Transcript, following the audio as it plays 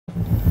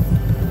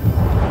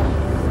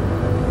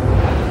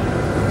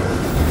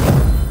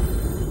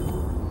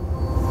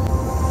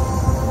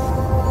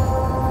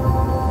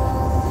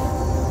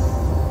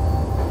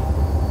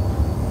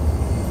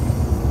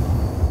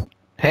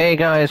Hey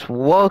guys,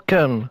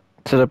 welcome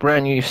to the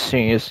brand new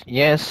series.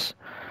 Yes,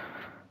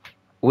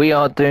 we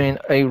are doing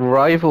a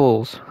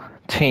rivals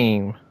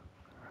team.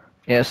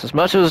 Yes, as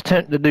much as I was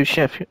tempted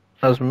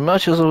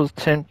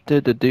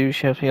to do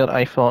Sheffield,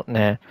 I thought,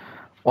 nah,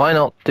 why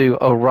not do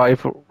a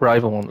rival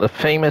one? The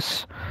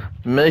famous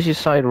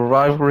Merseyside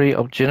rivalry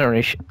of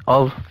generations.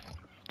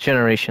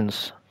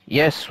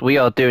 Yes, we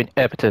are doing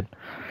Everton.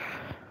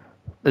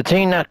 The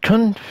team that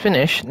couldn't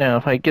finish. Now,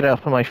 if I get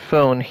up on my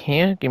phone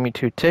here, give me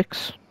 2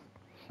 ticks.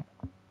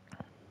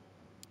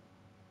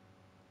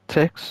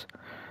 Ticks.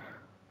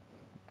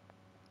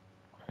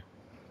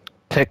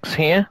 Ticks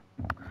here.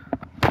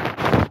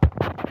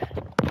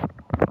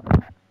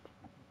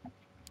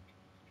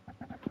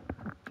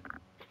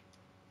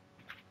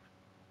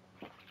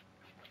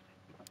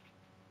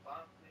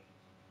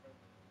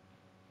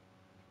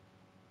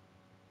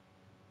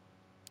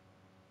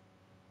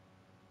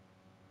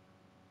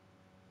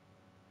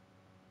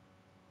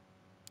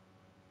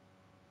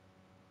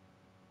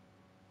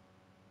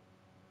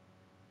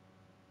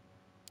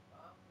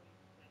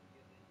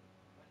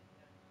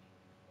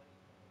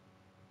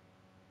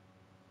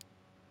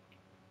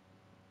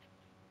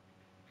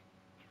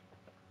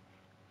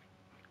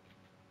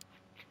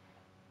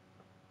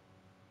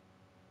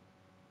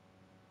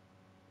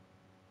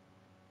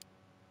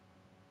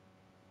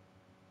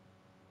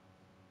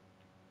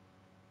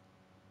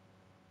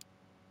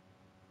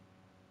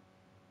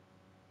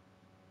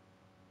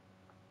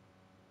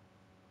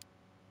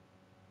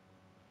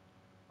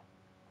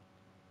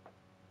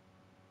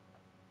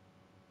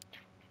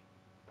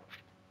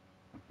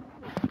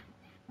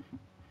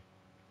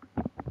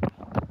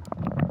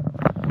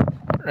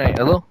 Right,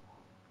 hello?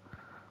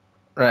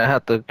 Right, I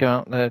had to go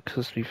out there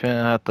because to be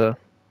fair, I had to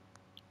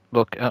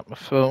look at my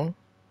phone.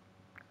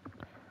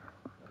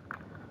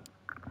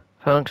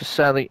 Because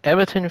sadly,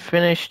 Everton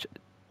finished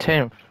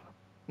 10th.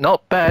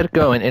 Not bad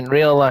going in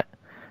real life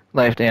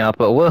they are,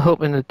 but we're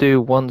hoping to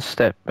do one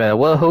step better.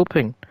 We're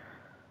hoping.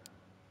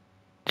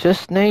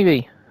 Just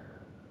maybe.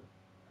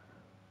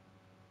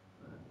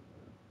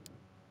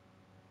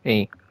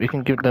 Hey, we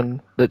can give them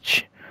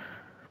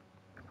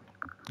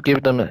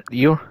give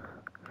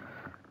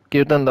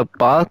them the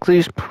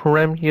Barclays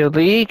Premier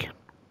League.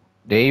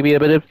 Maybe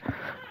the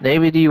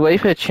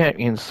UEFA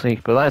Champions League,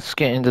 but let's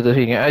get into the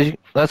thing.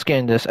 Let's get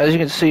into this. As you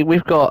can see,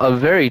 we've got a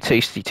very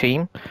tasty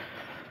team.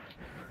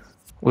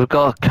 We've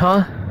got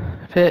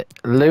Carpet,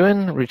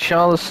 Lewin,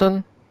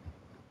 Richarlison,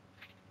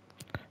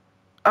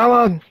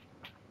 Alan,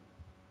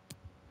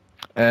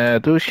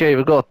 Duche.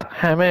 We've got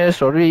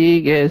James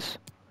Rodriguez.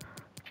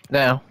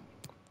 Now,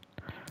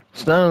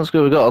 Stone's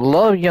good. We've got a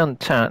lot of young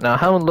talent. Now, I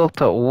haven't looked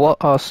at what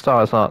our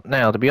stars are.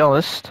 Now, to be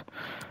honest,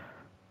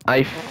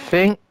 I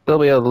think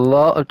there'll be a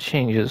lot of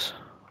changes,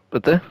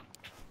 but they're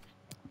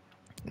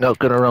not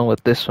gonna run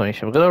with this one.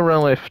 We're gonna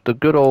run with the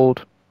good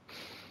old.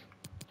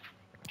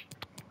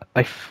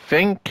 I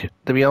think,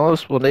 to be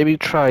honest, we'll maybe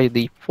try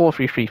the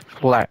 4-3-3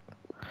 flat.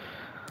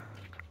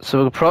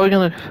 So we're probably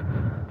gonna.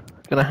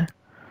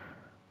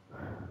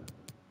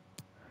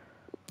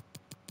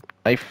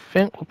 I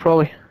think we'll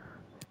probably,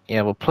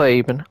 yeah, we'll play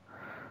even.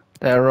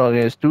 There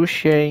is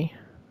Duche.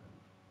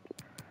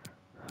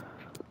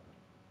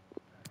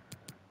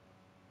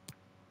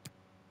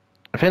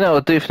 I think that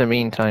will do for the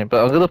meantime,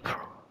 but I'm gonna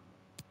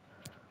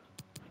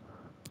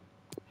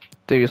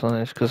do this on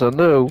this because I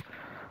know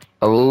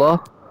a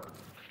lot.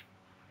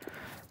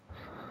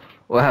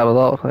 We'll have a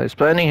lot of players.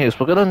 But anyways,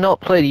 we're gonna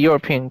not play the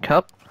European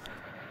Cup.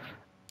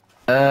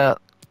 The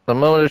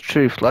moment of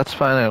truth. Let's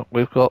find out.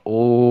 We've got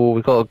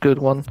a good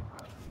one.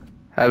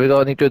 Have we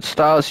got any good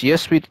stars?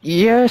 Yes, we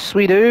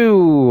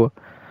do.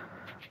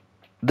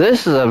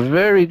 This is a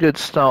very good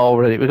star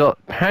already. We got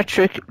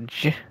Patrick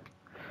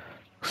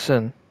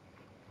Jackson.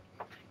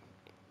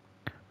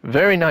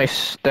 Very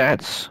nice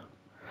stats.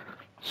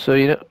 So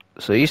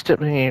he's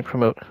definitely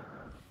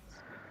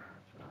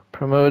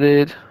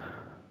promoted.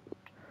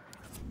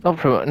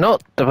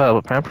 Not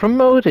developed, man.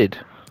 Promoted.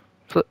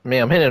 Flip me,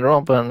 I'm hitting the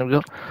wrong button. We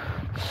got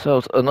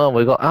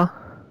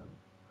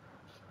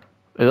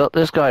we got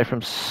this guy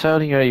from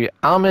Saudi Arabia,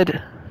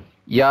 Ahmed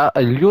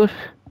Ya'aluf.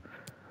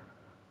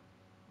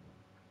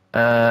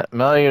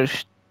 Mario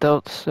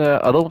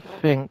Stelzer. I don't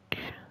think.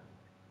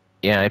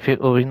 Yeah, I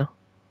think we'll be no.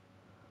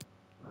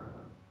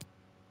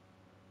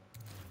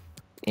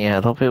 Yeah, I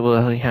don't think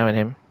we'll be having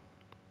him.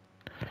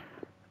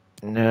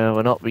 No,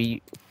 we're not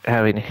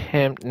having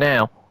him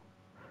now.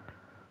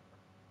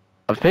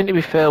 I think to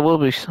be fair, we'll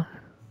be.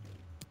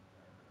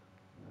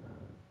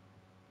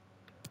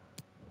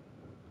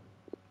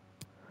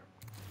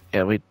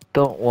 Yeah, we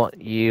don't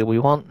want you. We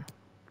want.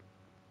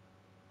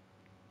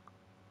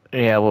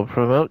 Yeah, we'll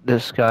promote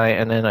this guy,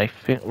 and then I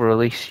think we'll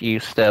release you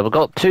instead. We've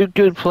got 2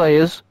 good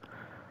players,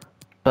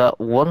 but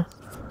one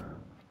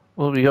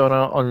will be going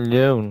out on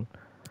loan.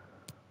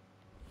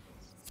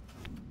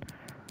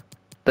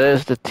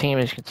 There's the team,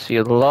 as you can see,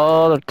 a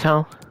lot of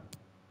talent.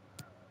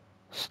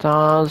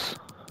 Stars.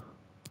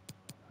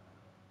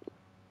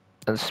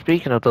 And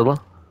speaking of the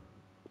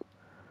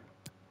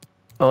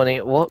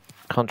only what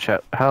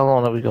contract? How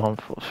long have we gone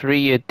for?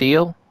 3-year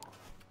deal.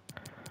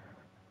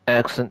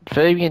 Excellent.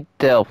 Fabian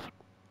Delph.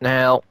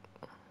 Now,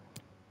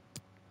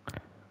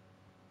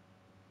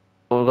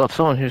 we've got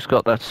someone who's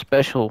got that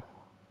special.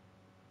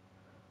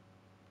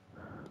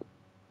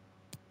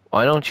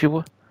 Why don't you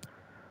work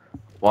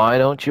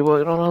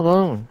on a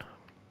loan?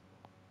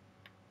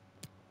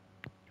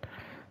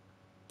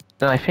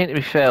 And I think to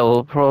be fair,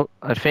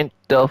 I think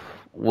Duff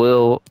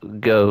will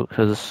go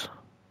because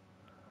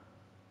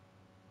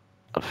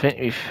I think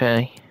to be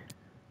fair,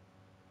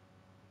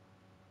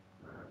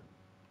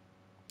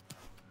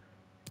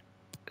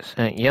 so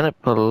Yannick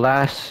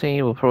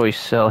Balassi will probably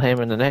sell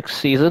him in the next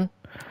season.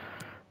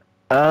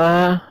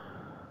 Oh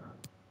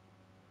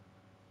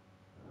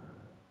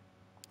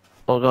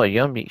god,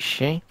 Yumbi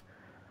Shane.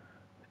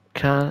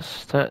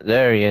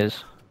 There he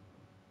is.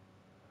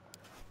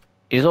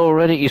 He's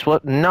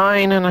what,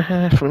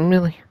 £9.5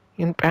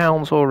 million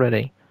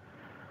already.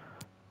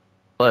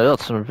 Well,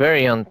 that's some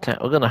very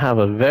untapped. We're gonna have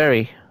a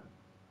very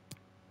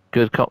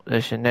good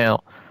competition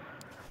now.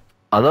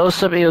 I know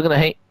some of you are gonna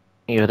hate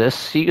you. This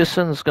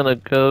Sigerson's gonna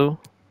go.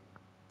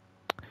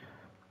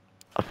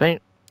 I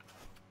think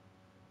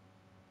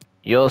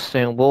you're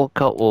saying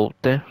Walcott will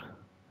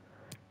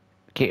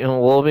keep him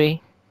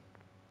Warby.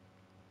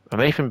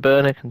 Nathan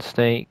Burner can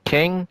stay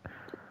King.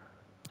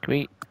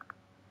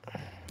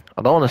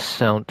 I don't want to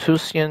sell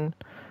Tusian.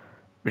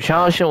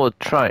 Richarlison will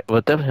try. We're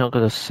definitely not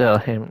going to sell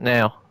him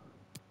now.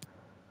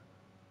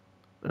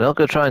 We're not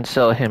going to try and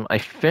sell him. I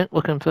think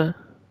looking for.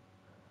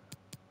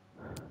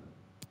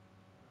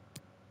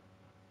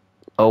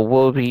 Or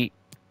will be.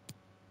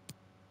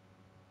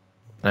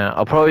 Now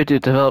I'll probably do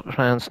development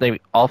plans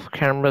maybe off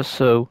camera,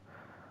 so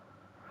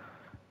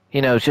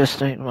you know, just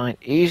to make mine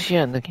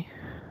easier.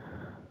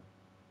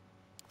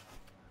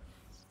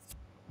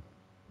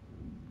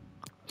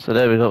 So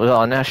there we go. We got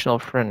our national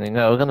friendly.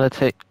 Now we're gonna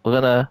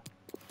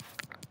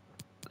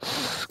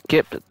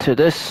skip to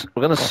this.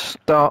 We're gonna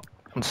start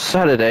on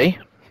Saturday.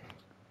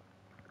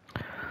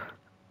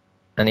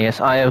 And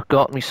yes, I have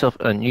got myself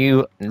a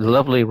new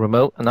lovely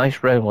remote, a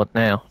nice red one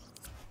now.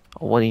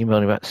 What are you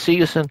moaning about?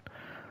 Season.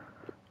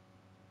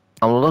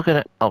 I'm looking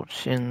at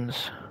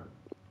options.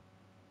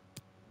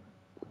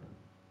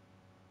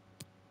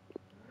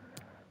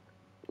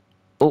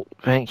 Oh,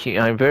 thank you.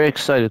 I'm very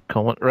excited,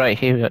 Colin. Right,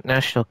 here we got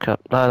National Cup,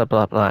 blah, blah,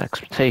 blah, blah,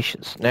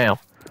 expectations. Now,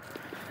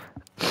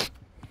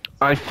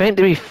 I think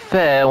to be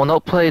fair, we'll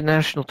not play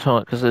National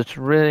Tournament because it's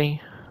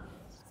really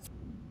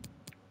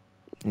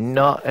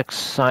not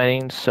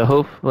exciting. So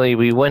hopefully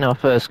we win our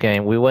first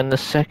game. We win the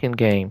second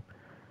game.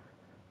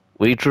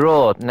 We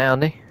draw. Now,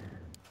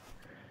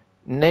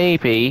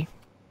 maybe.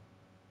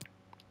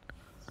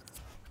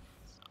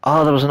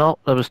 Oh,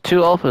 there was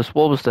two offers.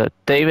 What was that?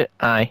 David,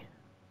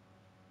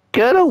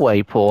 get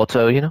away,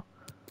 Porto, you know.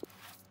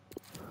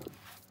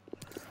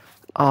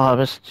 Oh, I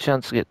missed a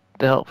chance to get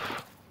Delph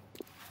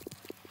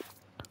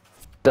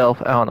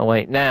out of the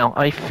way. Now,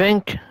 I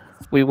think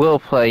we will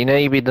play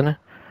maybe, then.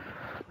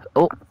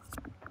 Oh,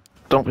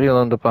 don't feel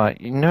under by.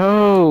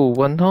 No,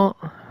 we're not.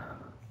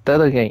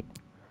 Delegate.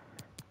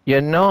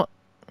 You're not.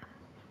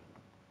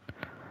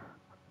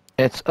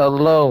 It's a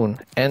loan.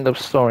 End of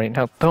story.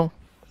 Now, don't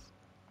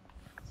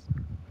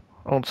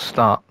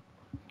start.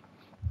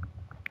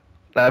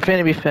 Now, I think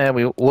to be fair,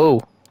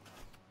 whoa.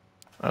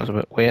 That was a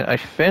bit weird. I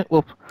think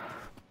we'll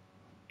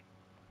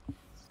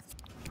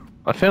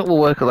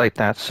work it like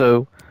that.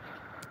 So,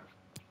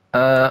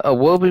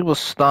 Awobi will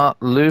start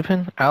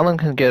looping. Alan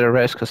can get a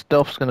rest because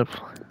Delph's gonna.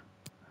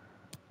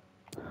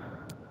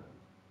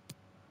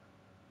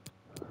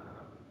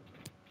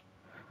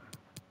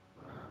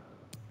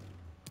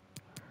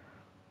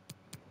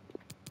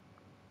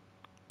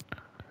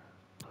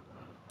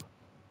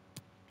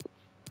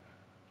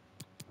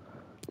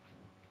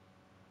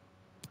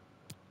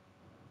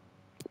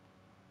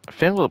 I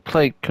think we'll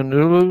play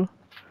Kanulu,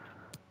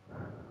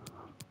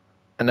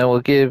 and then we'll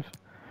give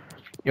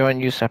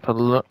Yoran Yusuf a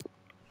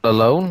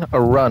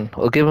run.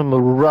 We'll give him a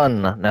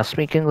run. Now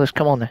speak English,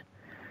 come on there.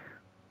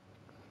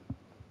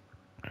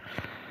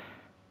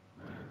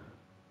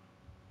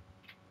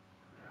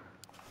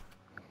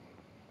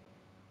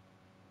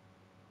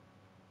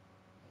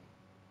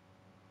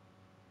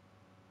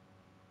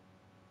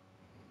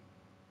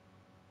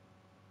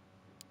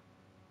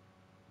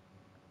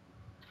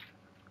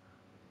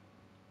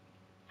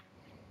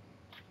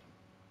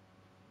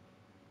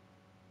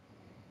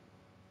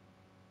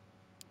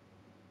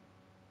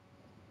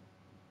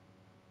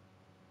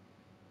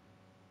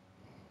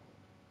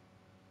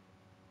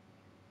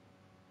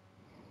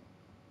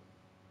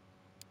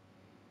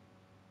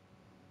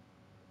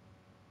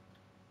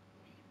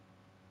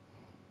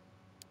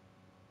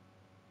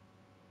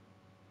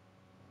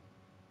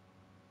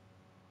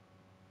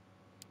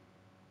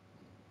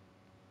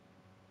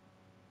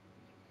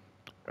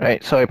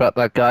 Right, sorry about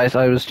that, guys.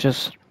 I was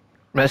just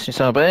messing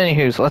someone. But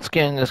anywho, let's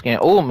get in this game.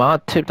 Oh,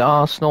 Mad tipped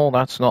Arsenal.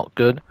 That's not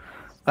good.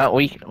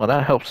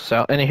 That helps us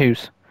out.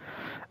 Anywho's,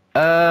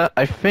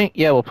 I think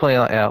we'll play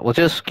that out. We'll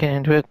just get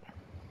into it.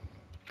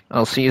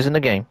 I'll see you in the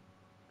game.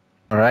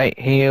 Right,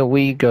 here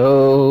we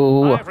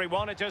go. Hi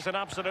everyone, it is an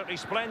absolutely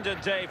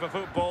splendid day for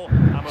football.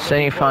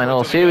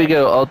 Semi-finals, here we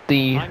go, of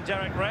the I'm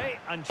Derek Ray,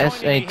 and joining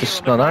SA me here on the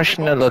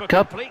commentary box for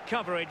Cup. complete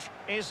coverage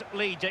is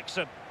Lee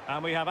Dixon.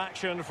 And we have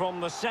action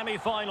from the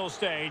semi-final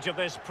stage of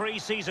this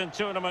pre-season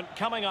tournament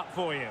coming up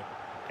for you.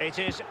 It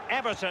is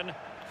Everton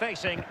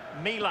facing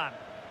Milan.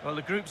 Well,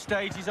 the group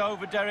stage is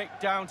over, Derek,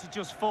 down to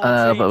just 4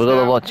 But teams we've got to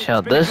now. watch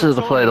out. It's been a This good is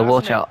the player to tournament,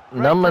 watch hasn't out. it?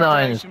 Great Number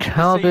 9 is preparation for the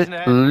Calvert season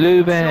ahead. I'm sure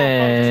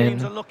both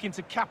teams are Leuven. looking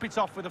to cap it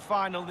off with a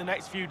final in the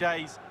next few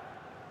days.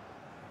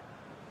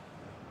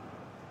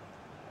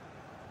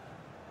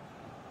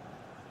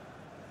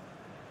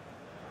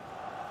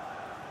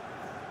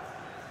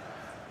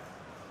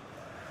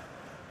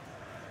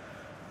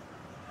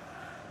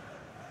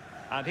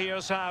 And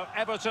here's how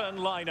Everton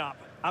line up.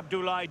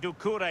 Abdoulaye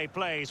Doucouré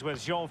plays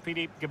with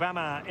Jean-Philippe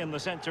Gbamin in the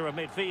centre of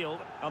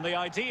midfield. And the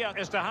idea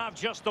is to have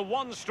just the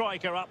one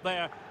striker up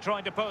there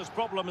trying to pose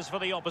problems for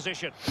the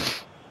opposition.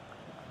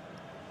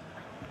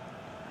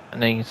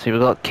 And then you can see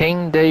we've got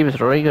King, Davis,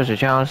 Rodriguez,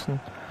 Richarlison.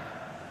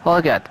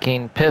 I got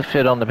King,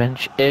 Pickford on the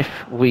bench if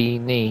we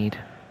need.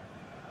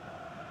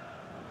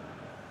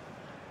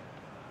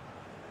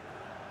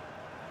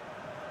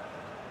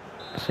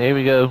 So here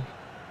we go.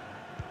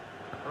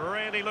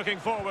 Really looking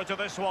forward to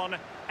this one.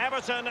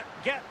 Everton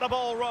get the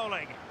ball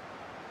rolling.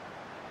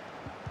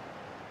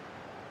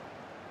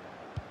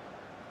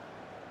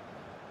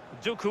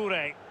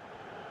 Doucouré.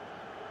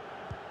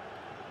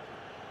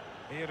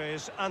 Here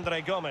is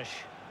Andre Gomes.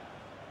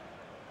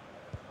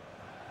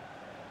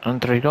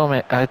 Andre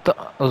Gomez, I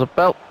thought it was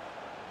about.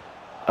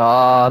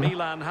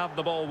 Milan have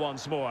the ball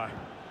once more.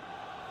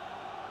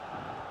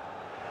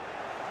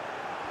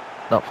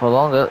 Not for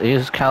longer.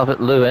 Here's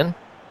Calvert Lewin.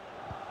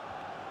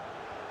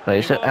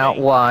 Plays it out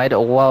wide,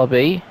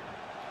 Wallaby.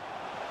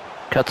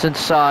 Cuts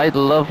inside,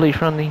 lovely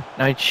from the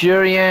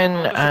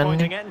Nigerian,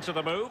 and End to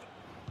the move.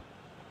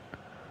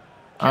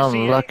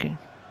 unlucky.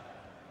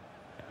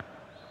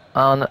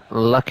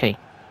 Unlucky.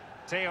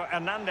 Theo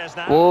Hernandez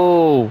now.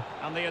 Whoa!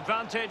 And the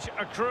advantage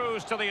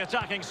accrues to the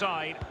attacking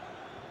side.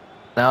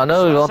 Now I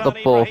know we got the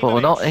ball, but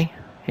we're not. He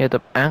had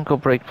the ankle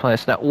break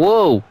place now.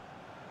 Whoa!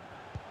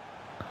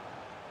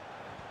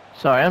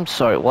 Sorry, I'm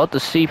sorry. What the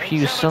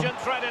CPU?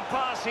 Threaded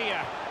pass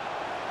here.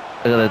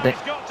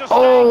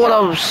 Oh,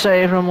 what a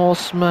save from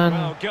Osman.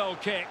 Well, goal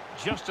kick,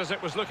 just as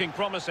it was looking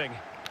promising.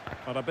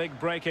 But a big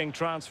breaking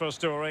transfer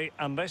story,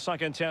 and this, I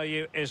can tell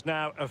you, is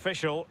now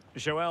official.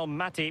 Joel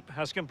Matip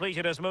has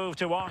completed his move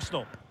to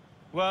Arsenal.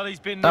 Well, he's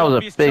been that was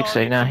a big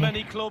save now.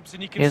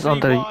 He's on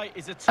the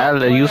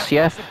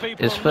UCF.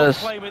 His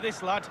first.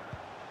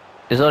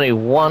 There's only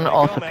one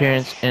off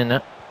appearance in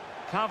it.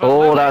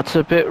 Oh, that's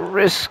a bit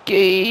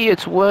risky.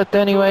 It's worked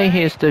anyway.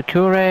 Here's the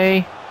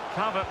Doucouré.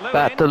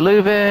 Back to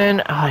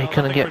Leuven. Oh, he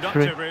couldn't get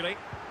through.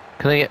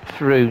 Couldn't get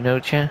through. No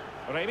chance.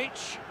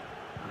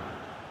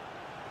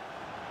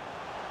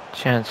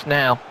 Chance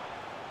now.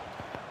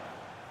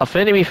 I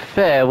think to be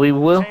fair, we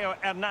will.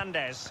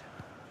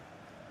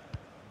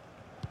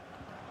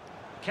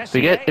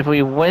 If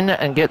we win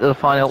and get to the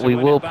final, we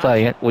will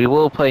play it. We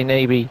will play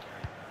maybe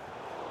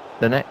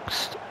the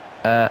next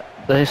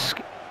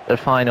the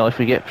final if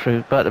we get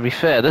through. But to be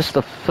fair, this is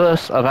the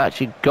first I've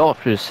actually got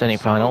through the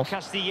semi-finals.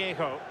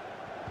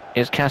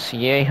 Is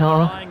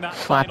Castillejo,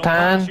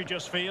 Zlatan.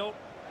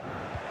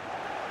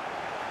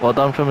 Well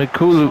done from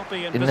Ikulu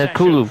in the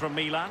Kulu.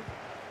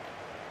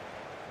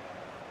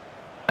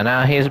 And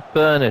now here's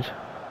Bernard.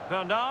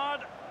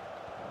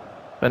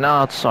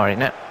 Bernard, sorry.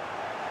 Now,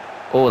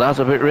 oh, that's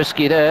a bit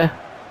risky there.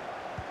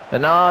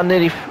 Bernard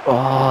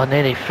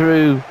nearly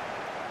through.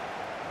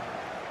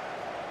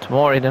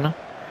 Tomori, didn't I?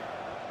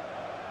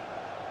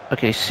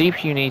 Okay,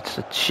 CPU needs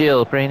to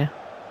chill, Brainer.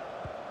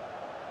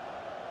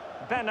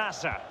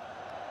 Benassa.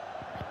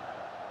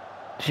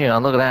 Gee,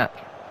 look at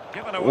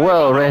that.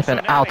 Well read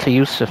and out to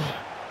Yusuf.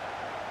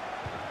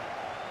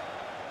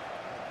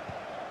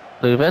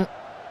 Leuven.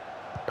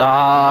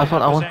 I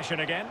thought I won.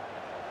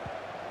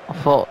 I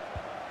thought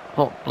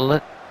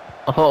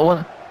I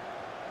won.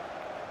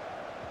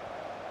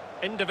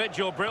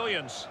 Individual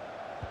brilliance.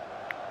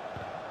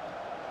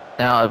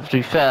 Now, to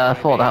be fair, I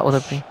thought that would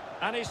have been.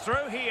 And he's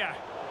through here.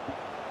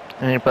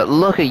 But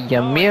look at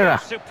Yamira.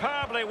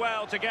 Superbly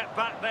well to get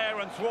back there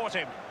and thwart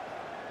him.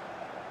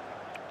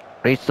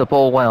 Reached the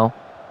ball well.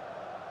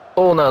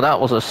 Oh no, that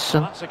was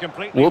That's a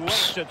completely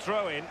wasted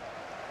throw in.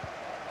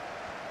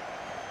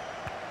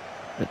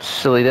 It's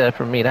silly there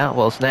from me, that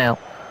was now.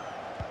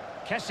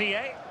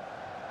 Kessié.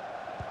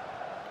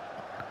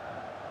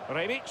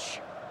 Rebic.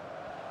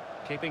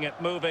 Keeping it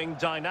moving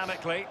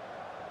dynamically.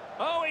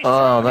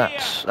 Oh,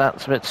 that's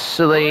a bit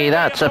silly.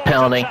 That's a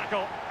penalty.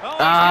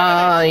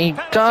 He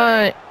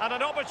died.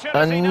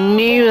 I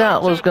knew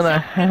that was going to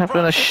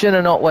happen. I should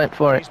have not went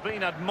for it.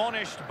 That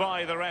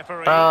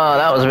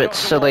was a bit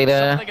silly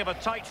there.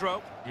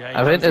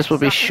 I think this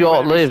would be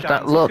short-lived,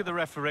 that look.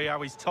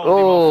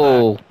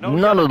 Oh,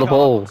 none of the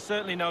ball.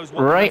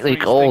 Rightly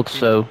called,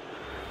 so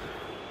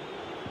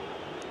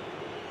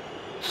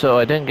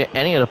I didn't get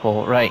any of the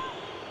ball. Right.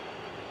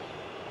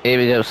 Here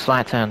we go,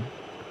 Zlatan.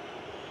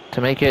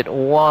 to make it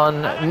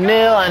 1-0,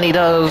 and he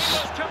does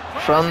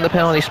from the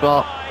penalty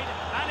spot.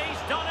 And he's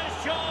done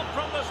his job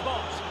from the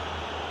spot.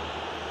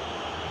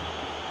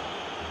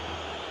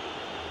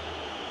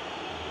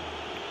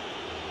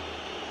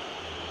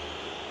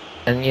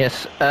 And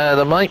yes,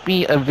 there might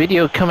be a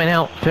video coming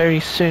out very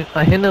soon.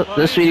 I think that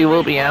this video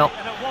will be out.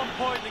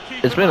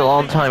 It's been a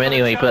long time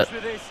anyway, but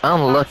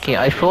unlucky.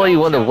 I thought he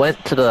would have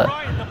went to the.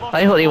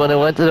 I thought he would have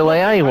went to the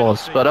way I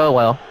was, but oh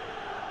well.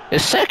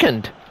 It's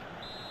second.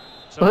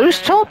 Well,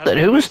 who's top then?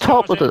 Who was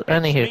top with the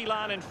anywho?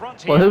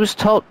 Well, who was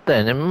top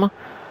then?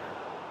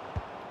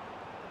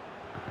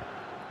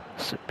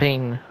 It's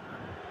been.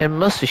 It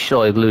must be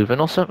surely Leuven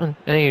or something.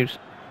 Anyways,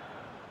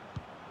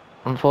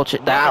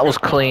 unfortunate. That was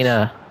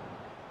cleaner.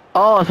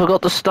 Oh, I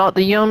forgot to start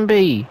the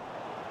Yumby.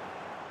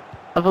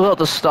 I forgot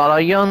to start our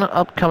young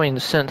upcoming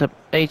centre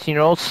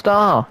 18-year-old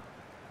star.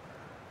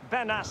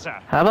 Benassa.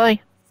 Have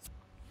I?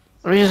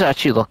 Let me just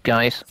actually look,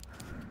 guys.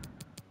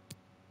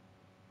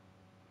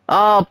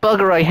 Oh,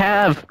 bugger, I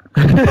have!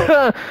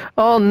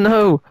 Oh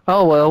no!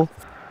 Oh well.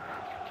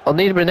 I'll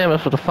need Brunema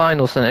for the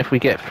finals then if we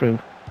get through.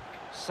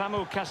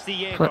 Samu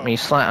Castillejo. Let me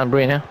slide on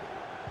Brina.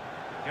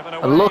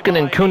 Looking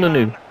in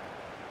Kununu.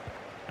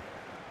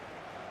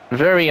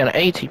 Very an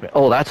 80.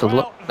 Oh, that's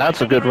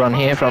a good run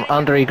here from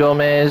Andre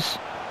Gomez.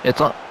 It's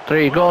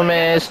Andre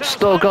Gomez.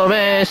 Still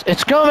Gomez.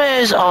 It's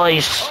Gomez. Oh, he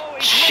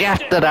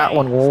shafted that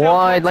one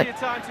wide. Like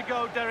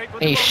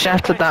he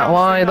shafted that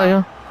wide.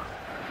 Like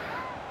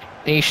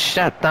he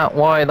shot that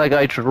wide. Like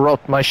I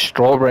dropped my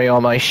strawberry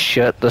on my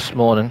shirt this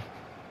morning.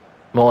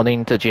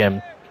 Morning to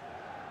gym.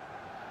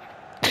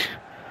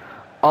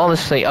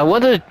 Honestly, I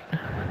wanted.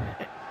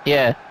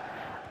 Yeah.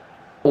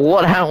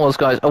 What happened was,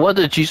 guys, I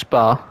wanted a juice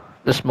bar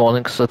this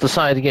morning because I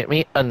decided to get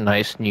me a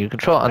nice new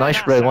controller, a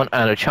nice red one,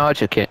 and a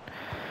charger kit.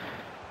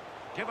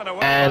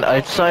 And I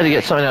decided to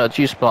get something out of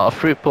juice bar, a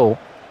fruit bowl.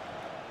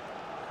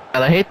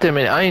 And I hate to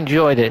admit, I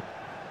enjoyed it.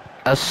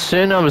 As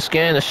soon as I was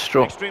getting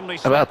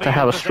about to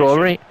have a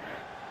strawberry,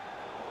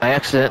 I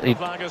accidentally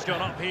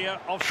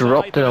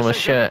dropped it on my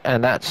shirt,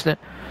 and that's it.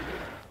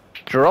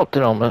 Dropped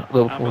it on my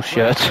Liverpool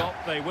shirt.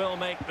 I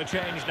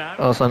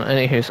was on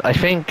anywho. I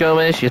think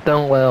Gomez, you've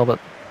done well, but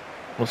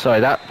well, sorry,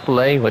 that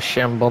play was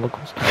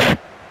shambolicals.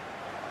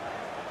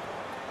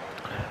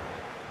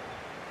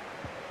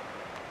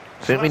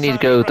 I think we need to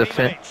go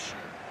defend.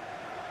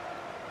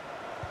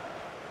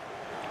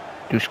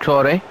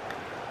 Dushkore.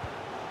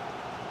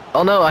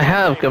 Oh no, I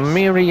have.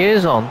 Gamiri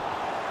is on.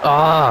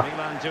 Ah.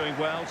 Milan doing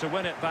well to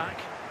win it back.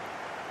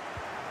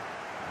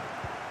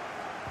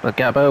 But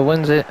Gabo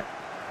wins it.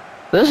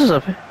 This is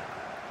a.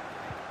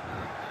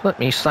 Let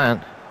me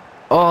stand.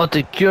 Oh,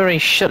 the Guri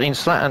shutting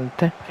Slatan.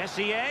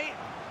 Kessier.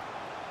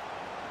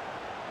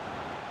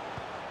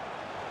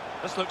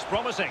 This looks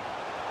promising.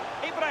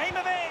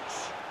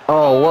 Ibrahimovic.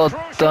 Oh, well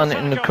done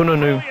in the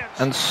Kununu.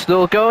 And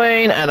still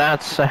going, and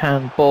that's a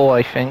handball,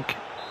 I think.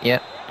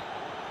 Yep.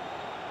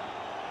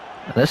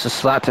 And this is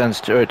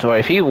Zlatan's territory.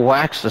 If he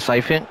whacks this, I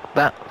think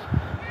that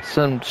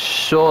some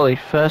surely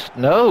first.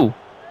 No.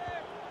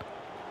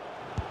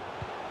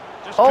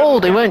 Oh,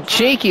 they went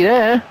cheeky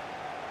there.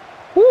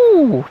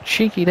 Woo,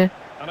 cheeky there.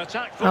 An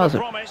attack for the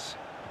promise.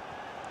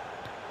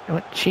 They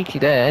went cheeky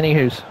there.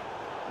 Anywho's.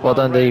 Well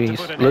done, Davies.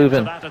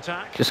 Leuven.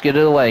 Just get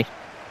it away.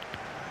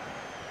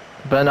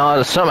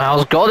 Bernard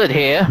somehow's got it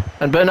here.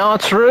 And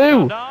Bernard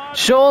through.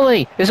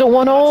 Surely. Is it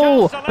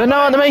 1-0?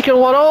 Bernard to make it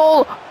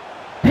 1-0.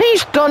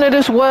 He's done it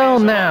as well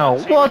now.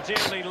 What?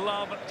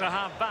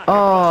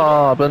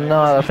 Oh,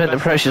 Bernard. I think the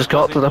pressure's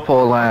got to the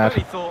poor lad.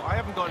 I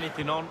haven't got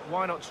anything on.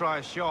 Why not try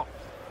a shot?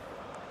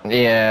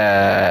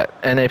 Yeah.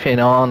 Anything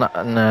on?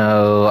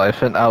 No. I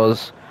think that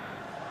was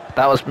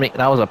me.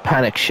 That was a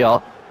panic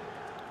shot.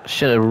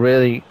 Should have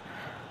really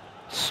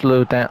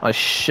slowed down. I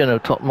should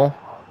have took more.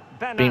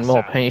 Been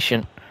more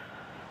patient.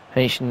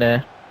 Patient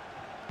there.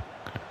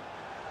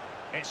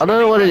 I don't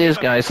know what it is,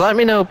 guys. Let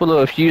me know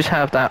below if you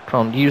have that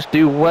problem. You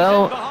do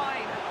well.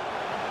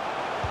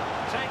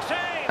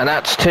 And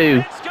that's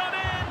 2.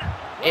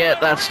 Yeah,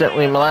 that's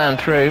definitely Milan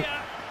through.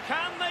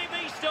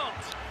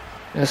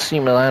 Let's see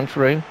Milan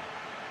through.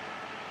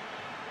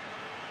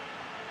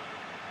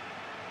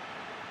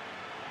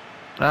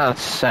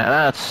 That's.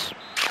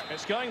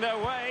 It's going their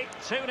way.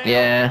 2-0.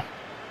 Yeah.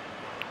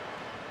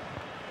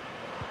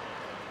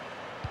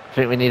 I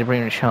think we need to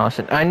bring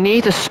Richarlison. I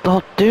need to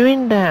stop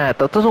doing that.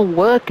 That doesn't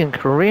work in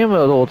career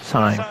mode all the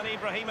time.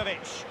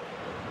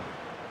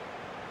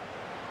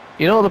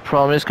 You know what the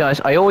problem is,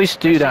 guys? I always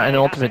do that in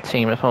Ultimate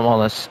Team, if I'm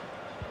honest.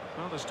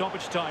 Well, the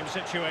stoppage time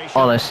situation.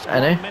 Honest, I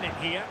know.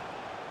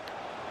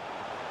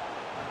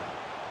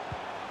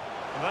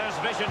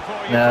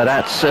 No,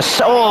 that's a...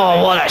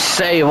 Oh, what a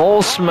save,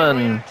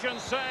 Olsman!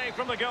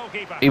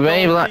 He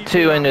made that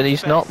 2 in, and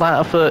he's not that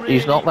a third.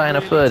 He's not letting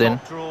a third in.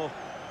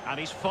 And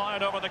he's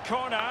fired over the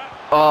corner.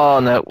 Oh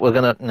no, we're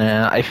gonna.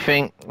 Nah, I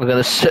think we're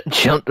gonna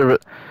jump the.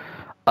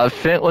 I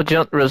think we'll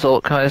jump the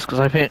result, guys, because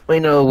I think we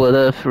know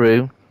we're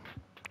through.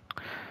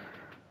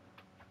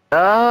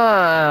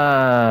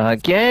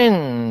 Again,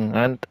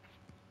 and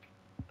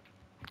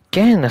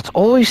again, that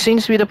always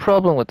seems to be the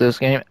problem with this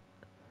game.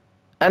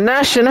 And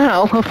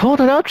Nacional have pulled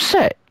an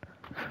upset.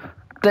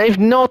 They've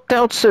knocked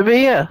out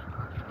Sevilla.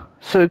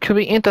 So it could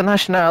be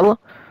Internacional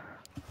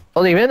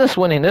or Juventus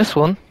winning this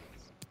one.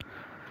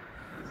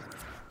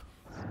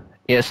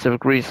 Yes, they've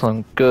agreed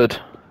on good.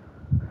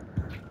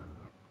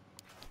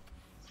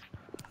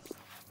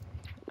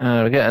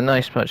 We get a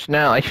nice match.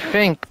 Now, I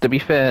think, to be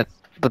fair,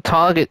 the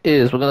target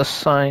is we're going to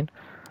sign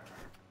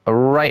a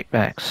right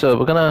back. So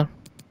we're going to...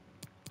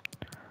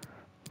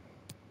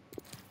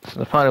 So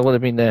the final would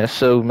have been there.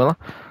 So, Miller.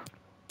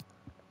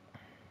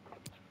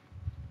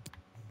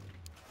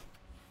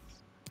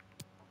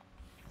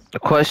 The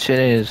question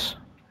is,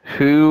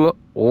 who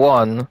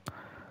won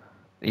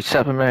the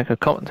South America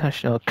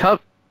Continental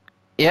Cup?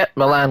 Yep,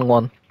 Milan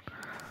won.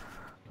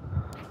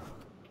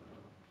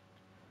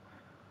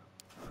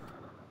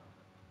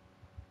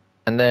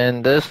 And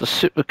then there's the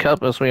Super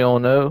Cup, as we all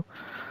know.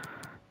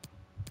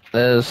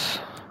 There's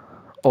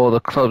all the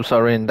clubs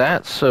are in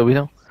that, so we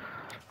don't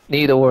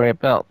need to worry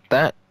about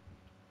that.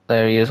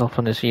 There he is off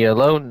on his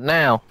yellow.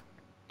 Now,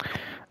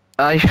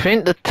 I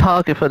think the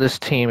target for this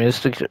team is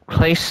to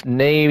replace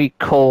Navy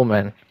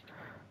Coleman.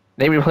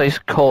 Navy replace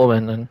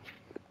Coleman, and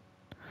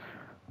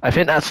I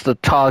think that's the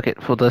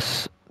target for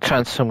this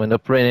transfer window.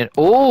 Brilliant.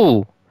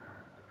 Oh!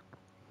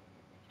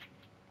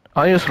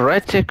 Irish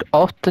Retic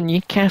off to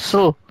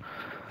Newcastle.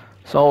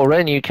 So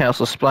already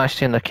Newcastle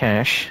splashed in the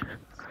cash.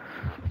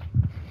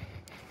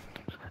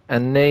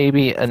 And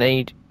maybe an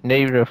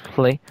Navy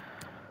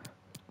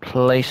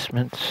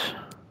replacement.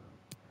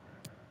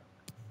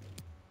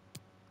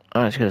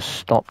 I'm just going to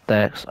stop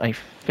there, 'cause I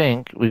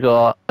think we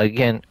got,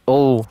 again,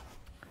 oh.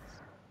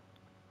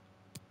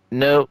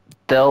 No,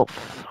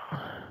 Delph.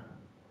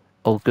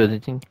 Oh,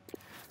 good.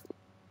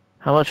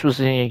 How much was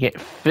he going to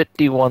get?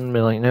 51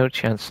 million, no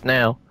chance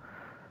now.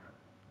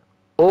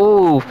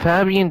 Oh,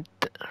 Fabian.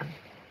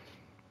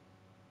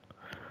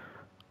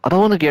 I don't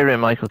want to get rid of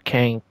Michael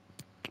Caine.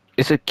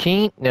 Is it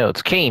Keane? No,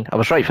 it's Keane. I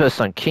was right first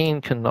time.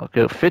 Keane cannot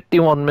go.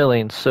 51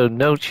 million, so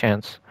no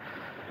chance.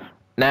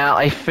 Now,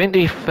 I think to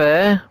be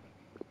fair,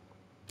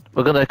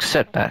 we're going to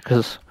accept that,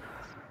 because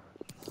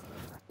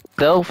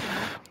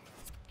Delph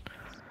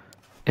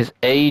is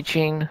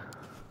aging.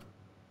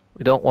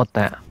 We don't want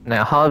that.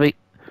 Now, Harvey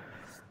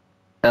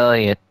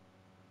Elliott,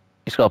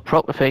 he's got a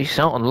proper face. He's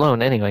out on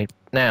loan anyway.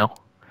 Now,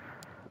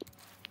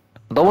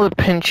 I don't want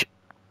to pinch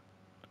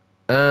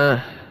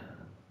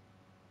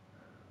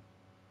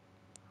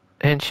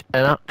pinch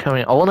an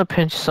upcoming. I want to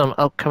pinch some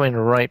upcoming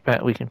right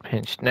back we can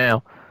pinch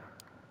now.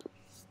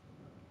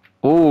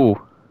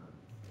 Ooh,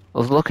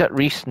 let's look at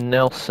Reece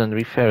Nelson to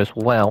be fair as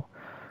well.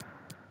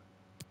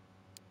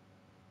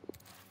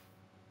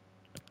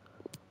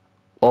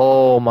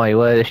 Oh my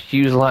word, if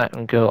you let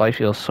him go, I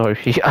feel sorry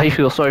for you. I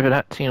feel sorry for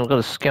that team. We've got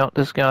to scout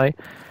this guy.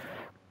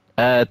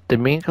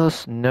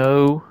 Domingos,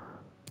 no.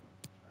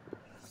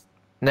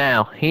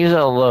 Now, he's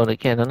alone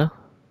again, isn't he?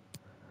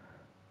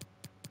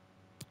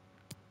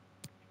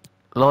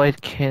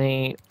 Lloyd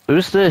Kinney.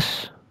 Who's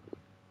this?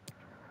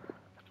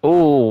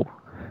 Oh,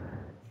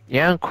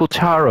 Jan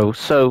Coutaro.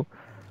 So,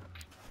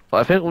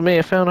 I think we may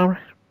have found our.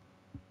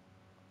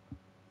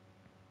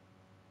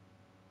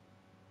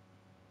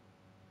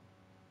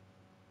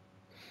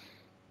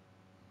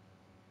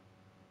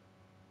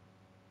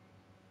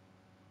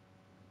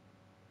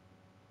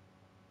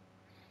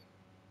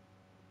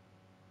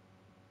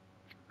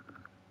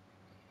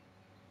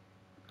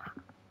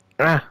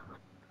 Ah.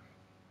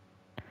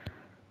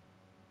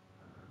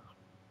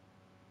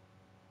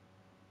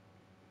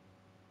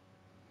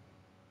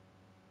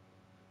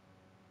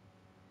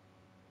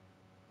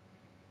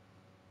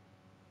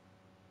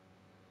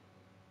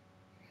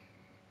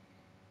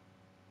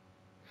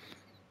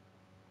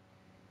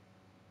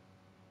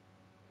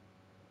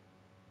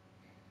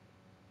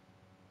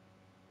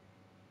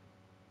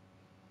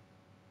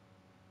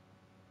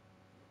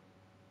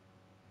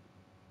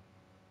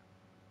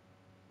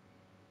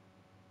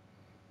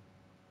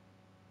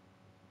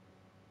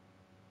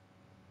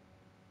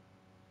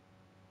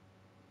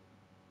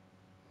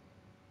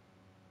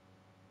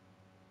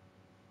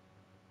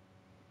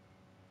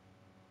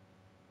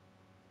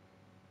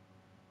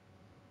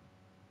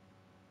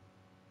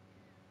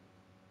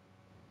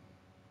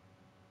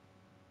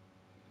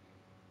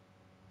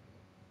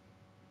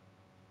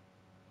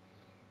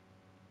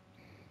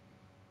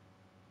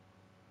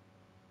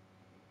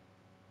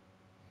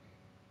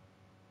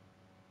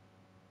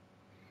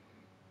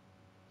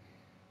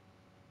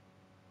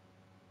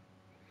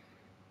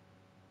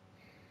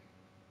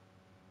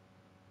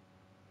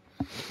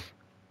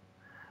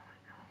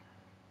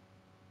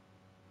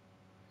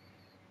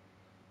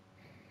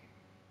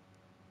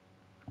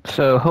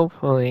 So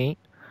hopefully,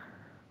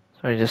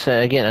 sorry to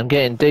say again, I'm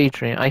getting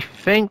daydream. I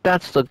think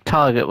that's the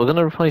target. We're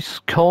gonna replace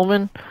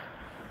Coleman.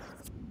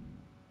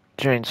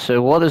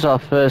 So what is our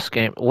first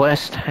game?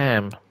 West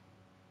Ham.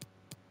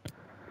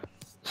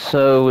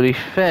 So to be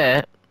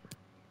fair,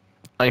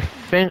 I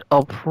think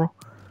I'll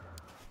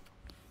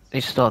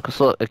start, because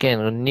look, again,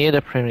 we're near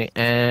the Premier League,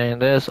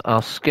 and there's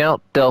our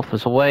scout. Delph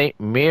is away.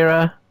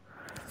 Mira.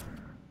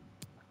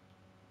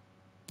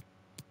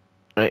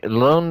 Right,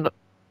 loaned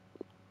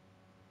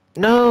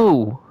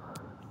No!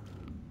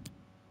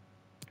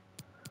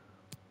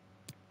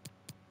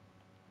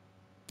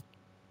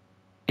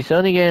 He's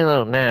only getting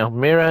low now.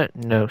 Mira,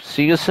 no.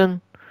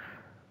 Segerson?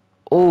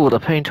 Oh, they're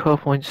paying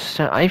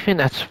 12.7. I think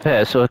that's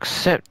fair, so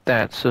accept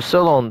that. So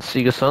long,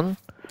 Segerson.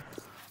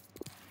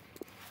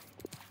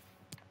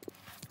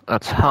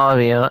 That's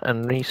Javier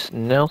and Reese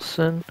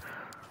Nelson.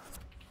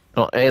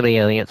 Not Ailey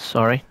Elliott,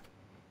 sorry.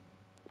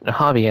 No,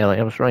 Harvey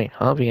Elliott, I was right.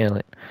 Harvey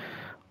Elliott.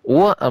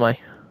 What am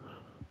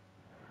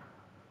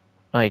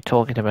I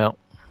talking about?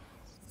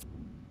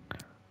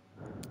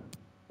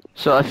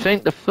 So I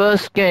think the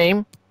first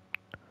game,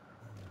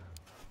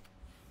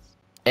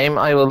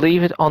 I will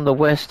leave it on the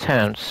West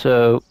Ham.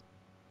 So,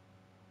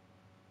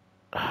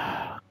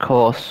 of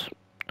course,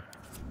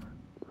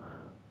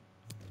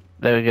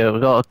 there we go. We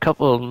got a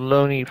couple of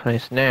lonely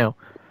players now.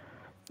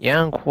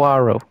 Yan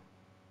Quaro.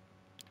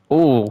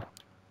 Ooh,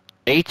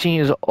 18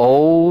 years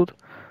old.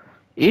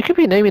 He could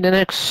be maybe the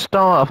next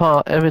star of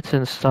our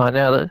Everton star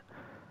now.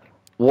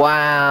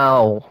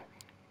 Wow.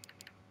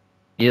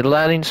 You're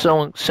letting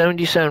someone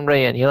 77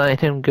 rating, you letting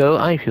him go?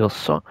 I feel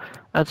so.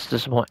 That's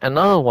disappointing.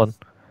 Another one.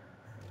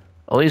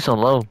 Oh, he's on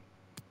loan.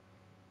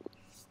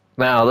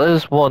 Now,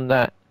 there's one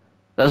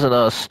there's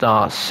another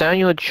star.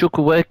 Samuel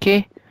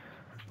Chukwueke.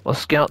 We'll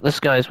scout this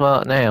guy as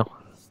well now.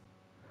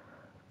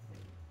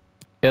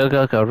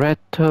 Ilga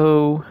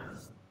Gareto.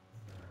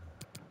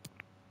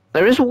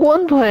 There is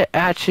one player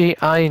actually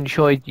I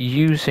enjoyed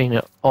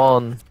using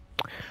on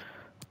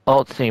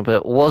Ultimate, but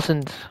it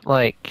wasn't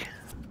like.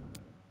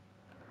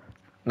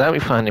 Let me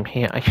find him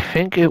here. I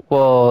think it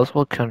was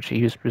what country?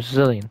 He was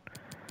Brazilian.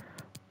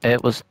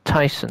 It was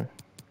Tyson,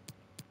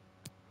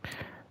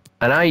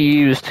 and I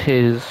used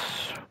his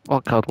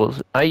what card was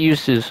it? I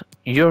used his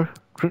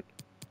Europa,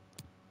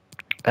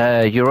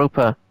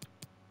 and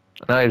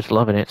I was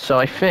loving it. So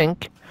I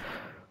think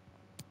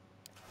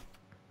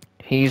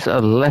he's a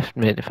left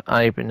mid. If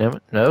I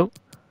remember, no.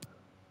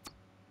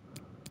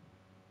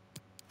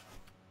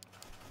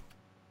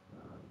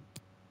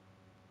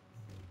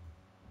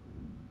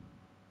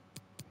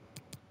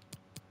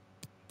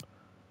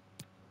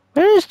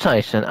 Where is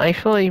Tyson? I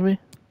thought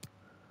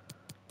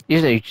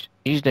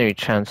he's no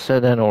transfer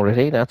then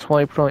already. That's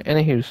why probably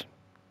anywho's.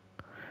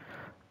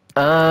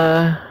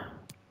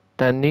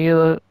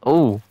 Danilo.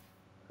 Oh,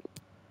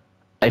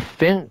 I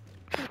think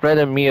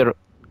Fredemir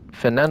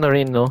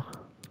Fernandino.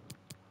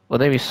 Well,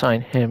 they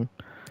signed him.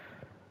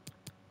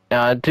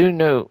 Now I do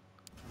know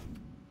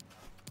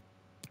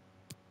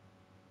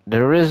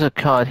there is a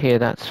card here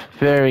that's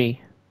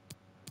very,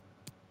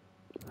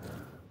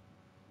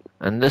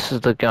 and this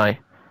is the guy.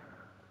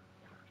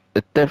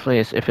 It definitely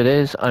is. If it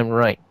is, I'm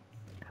right.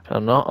 If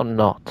I'm not, I'm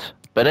not.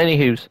 But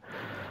anywho's,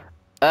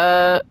 we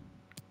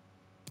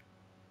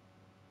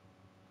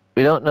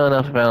don't know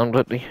enough about him,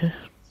 but we.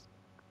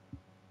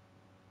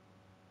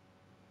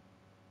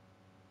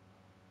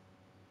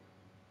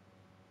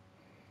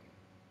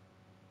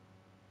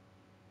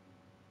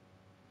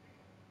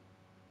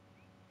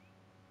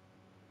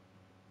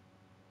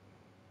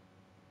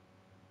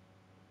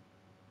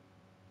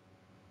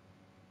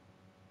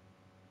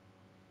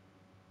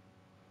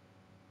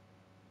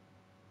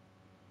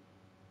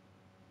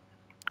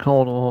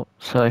 Cold War.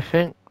 So I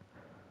think,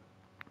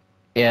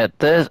 yeah,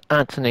 there's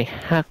Anthony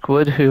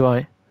Hackwood, who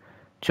I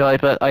enjoy,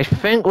 but I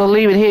think we'll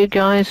leave it here,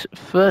 guys.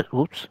 First,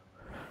 whoops.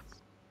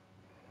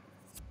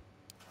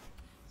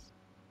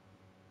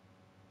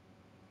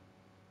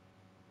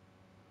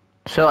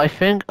 So I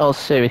think I'll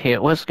save it here.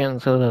 Let's get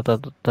into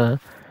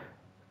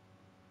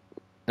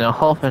now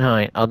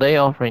Hoffenheim. Are they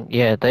offering?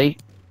 Yeah, they.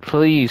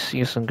 Please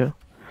use some go.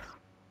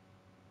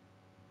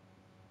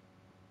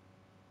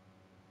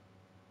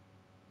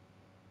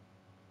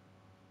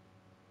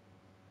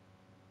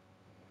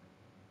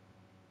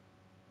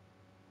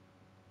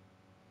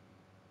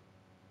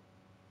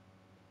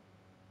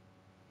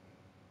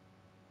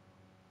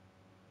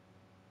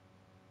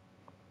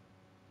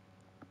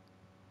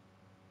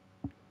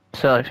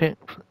 So I think,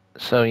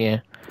 so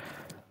yeah.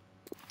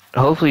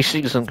 Hopefully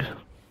see some.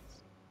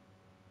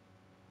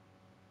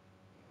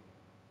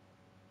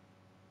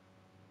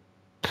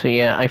 So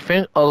yeah, I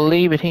think I'll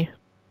leave it here.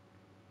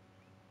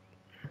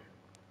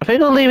 I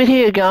think I'll leave it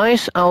here,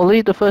 guys. I'll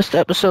leave the first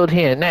episode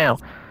here. Now,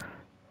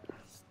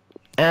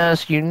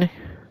 as you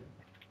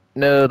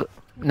know,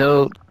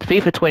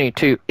 FIFA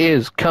 22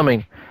 is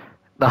coming.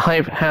 The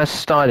hype has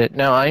started.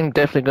 Now, I'm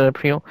definitely going to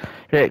pre-order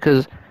it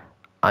because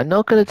I'm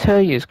not going to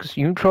tell you, because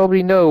you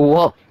probably know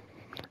what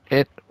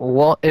it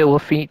will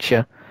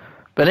feature.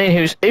 But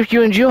anyways, if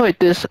you enjoyed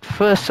this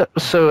first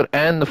episode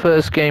and the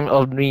first game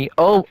of me,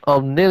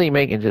 of nearly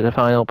making it to the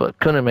final but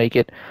couldn't make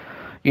it,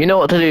 you know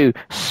what to do.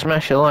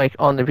 Smash a like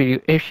on the video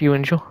if you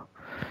enjoy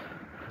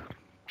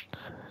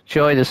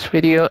this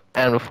video.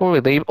 And before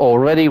we leave,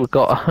 already we've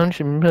got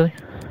 100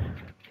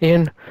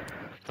 million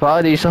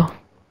parties.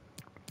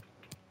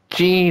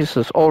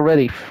 Jesus,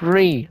 already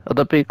 3 of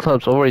the big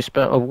clubs already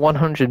spent over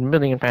 £100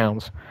 million.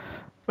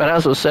 But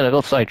as I was saying, I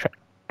got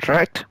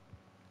sidetracked.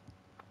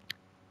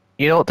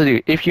 You know what to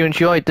do. If you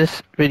enjoyed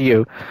this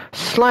video,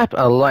 slap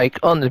a like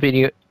on the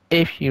video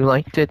if you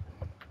liked it.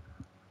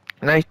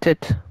 Liked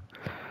it.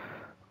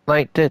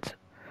 Liked it.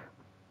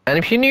 And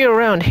if you're new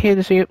around here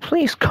this video,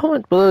 please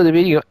comment below the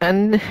video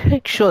and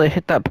make sure to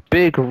hit that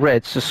big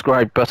red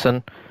subscribe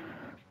button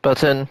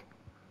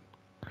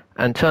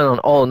and turn on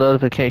all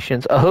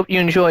notifications. I hope you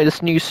enjoy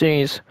this new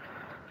series.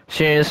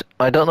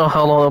 I don't know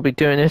how long I'll be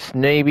doing this.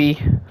 Maybe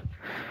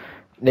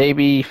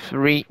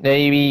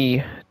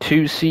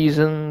 2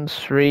 seasons,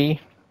 3,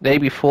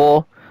 maybe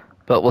 4,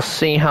 but we'll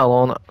see how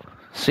long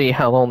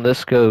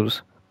this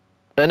goes.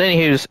 And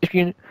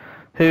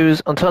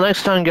anywho's, until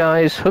next time,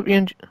 guys.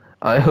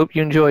 I hope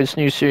you enjoy this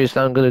new series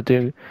that I'm gonna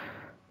do.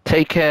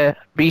 Take care,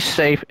 be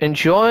safe,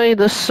 enjoy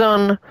the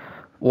sun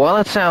while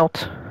it's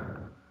out,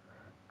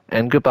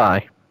 and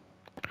goodbye.